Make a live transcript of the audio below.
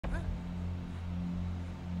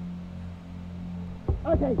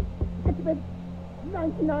Okay, it's been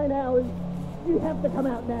 99 hours. You have to come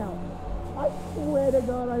out now. I swear to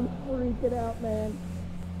God, I'm freaking out, man.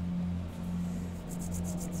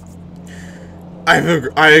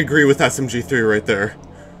 I agree with SMG3 right there.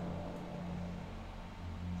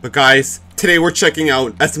 But guys, today we're checking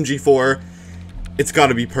out SMG4. It's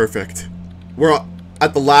gotta be perfect. We're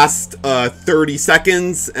at the last 30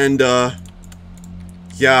 seconds, and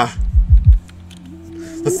yeah.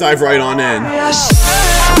 Let's dive right on in.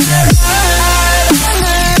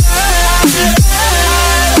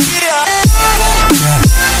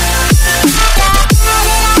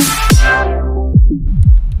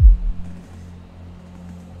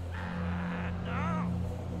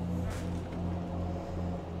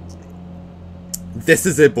 This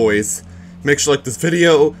is it, boys. Make sure to like this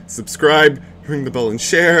video, subscribe, ring the bell and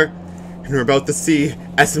share, and we're about to see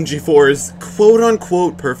SMG4's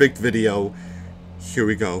quote-unquote perfect video. Here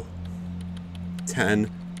we go. 10,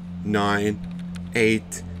 9,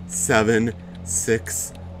 8, 7,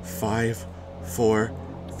 6, 5, 4,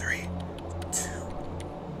 3, 2.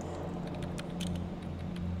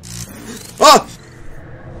 Ah!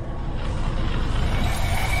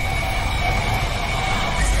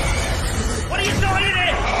 What are you doing in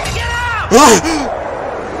it? Get out! Ah!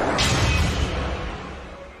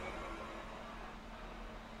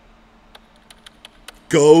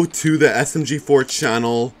 Go to the SMG4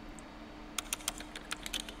 channel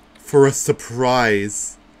for a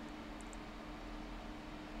surprise.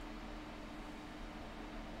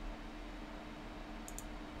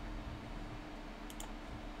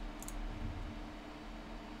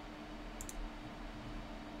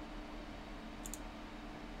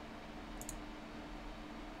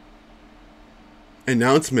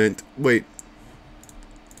 Announcement. Wait.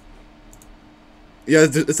 Yeah,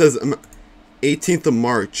 it says 18th of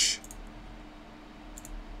March.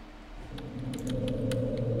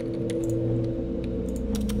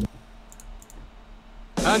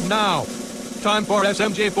 And now, time for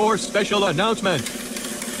SMG4's special announcement.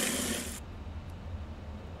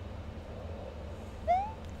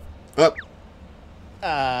 Up.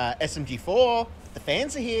 SMG4, the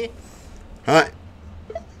fans are here. Hi.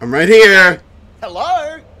 I'm right here.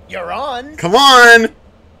 Hello, you're on. Come on.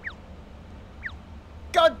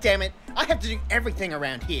 God damn it, I have to do everything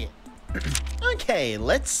around here. Okay,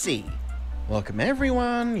 let's see. Welcome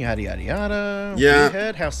everyone, yada yada yada. Yeah. We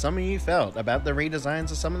heard how some of you felt about the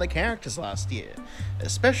redesigns of some of the characters last year,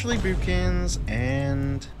 especially Boopkins,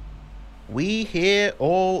 and we hear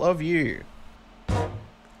all of you.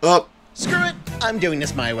 Up. Screw it, I'm doing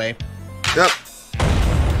this my way. Yep.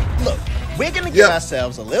 Look, we're gonna give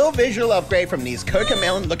ourselves a little visual upgrade from these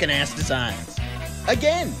Cocomelon looking ass designs.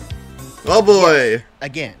 Again. Oh boy. Yes,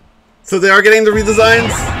 again. So they are getting the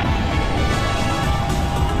redesigns?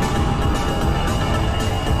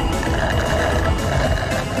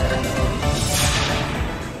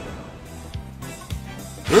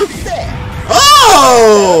 Huh? There.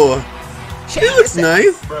 Oh! Check He looks this out.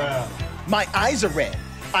 nice. My eyes are red.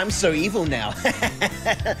 I'm so evil now.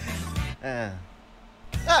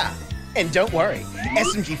 And don't worry,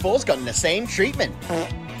 SMG4's gotten the same treatment.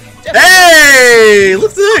 Hey!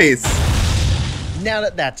 Looks nice. Now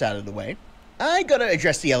that that's out of the way, I gotta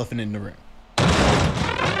address the elephant in the room.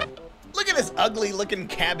 Look at this ugly looking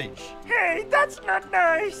cabbage. Hey, that's not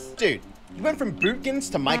nice. Dude, you went from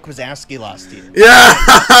Boopkins to Mike Wazowski last year. Yeah!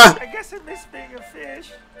 I guess I miss being a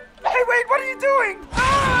fish. Hey, wait, what are you doing?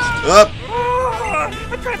 Ah! Up.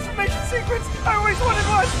 Oh, a transformation sequence. I always wanted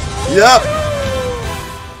one. Yep.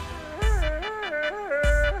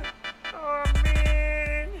 Oh,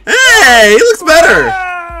 man. Hey! He looks better.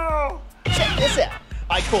 Wow. Check this out.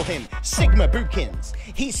 I call him Sigma Boopkins.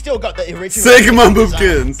 He's still got the original Sigma design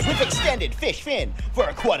Boopkins. with extended fish fin for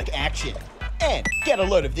aquatic action. And get a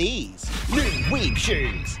load of these new weeb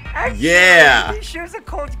shoes. Actually, Yeah. these shoes are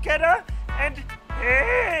called Getter, and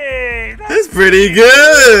hey, That's pretty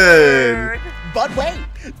good. But wait,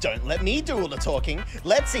 don't let me do all the talking.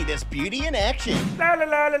 Let's see this beauty in action. La la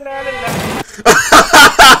la la la la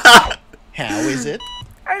la. How is it?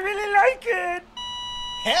 I really like it.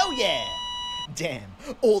 Hell yeah! Damn,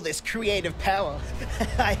 all this creative power.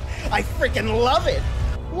 I freaking love it.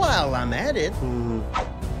 While I'm at it.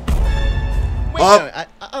 Wait, no,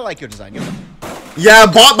 I like your design. Yeah,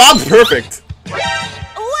 Bob's perfect.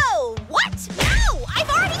 Whoa, what? No! I've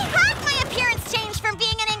already had my appearance changed from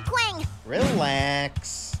being an inkling!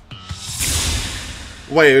 Relax.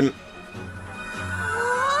 Wait.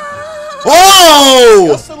 Oh!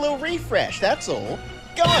 Just a little refresh, that's all.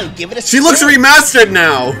 Go on, give it a She looks spin. remastered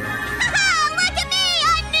now. Look at me!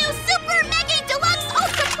 I'm new Super Mega Deluxe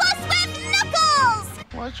Ultra Plus with Knuckles!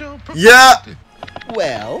 What's your Yeah.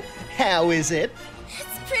 Well, how is it?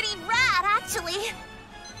 It's pretty rad, actually.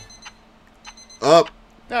 Up.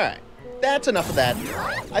 Alright, that's enough of that.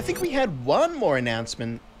 I think we had one more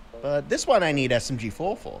announcement, but this one I need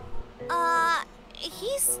SMG4 for.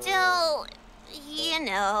 He's still, you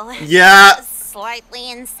know, Yeah.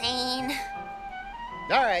 slightly insane.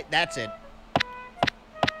 Alright, that's it.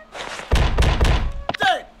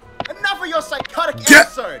 Dude, enough of your psychotic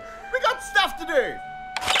episode! We got stuff to do!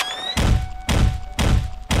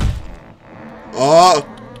 Uh-oh!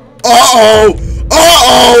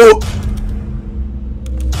 Uh-oh!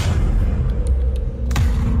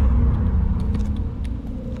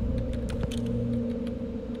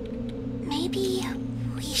 Maybe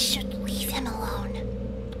we should leave him alone.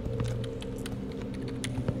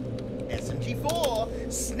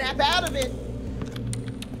 SMG4, snap out of it!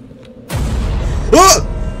 Ah!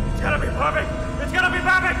 It's gonna be perfect! It's gonna be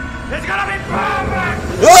perfect! It's gonna be perfect!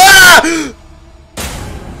 Ah!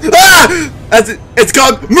 Ah! It's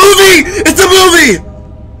called movie! It's a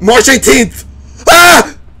movie! March 18th!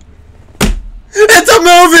 Ah! It's a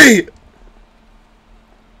movie!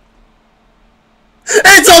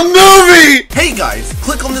 It's a movie! Hey guys,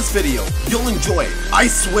 click on this video. You'll enjoy it, I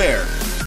swear.